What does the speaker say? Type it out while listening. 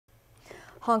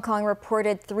Hong Kong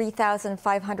reported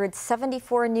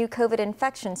 3,574 new COVID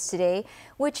infections today,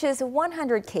 which is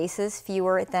 100 cases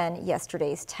fewer than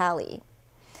yesterday's tally.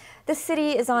 The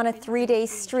city is on a 3-day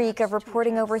streak of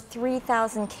reporting over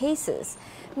 3,000 cases.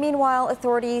 Meanwhile,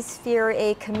 authorities fear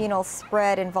a communal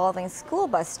spread involving school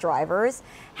bus drivers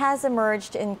has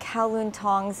emerged in Kowloon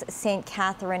Tong's St.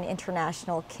 Catherine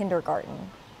International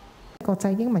Kindergarten.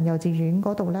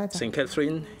 St.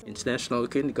 Catherine International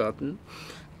Kindergarten,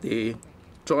 the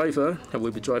driver will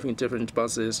be driving different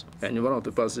buses, and in one of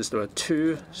the buses there are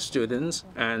 2 students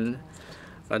and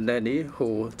a nanny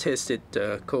who tested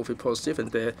COVID positive,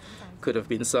 and there could have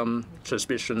been some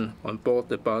transmission on board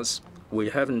the bus. We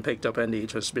haven't picked up any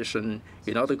transmission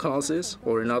in other classes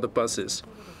or in other buses.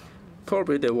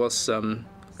 Probably there was some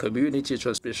community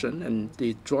transmission, and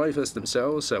the drivers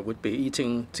themselves would be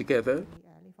eating together.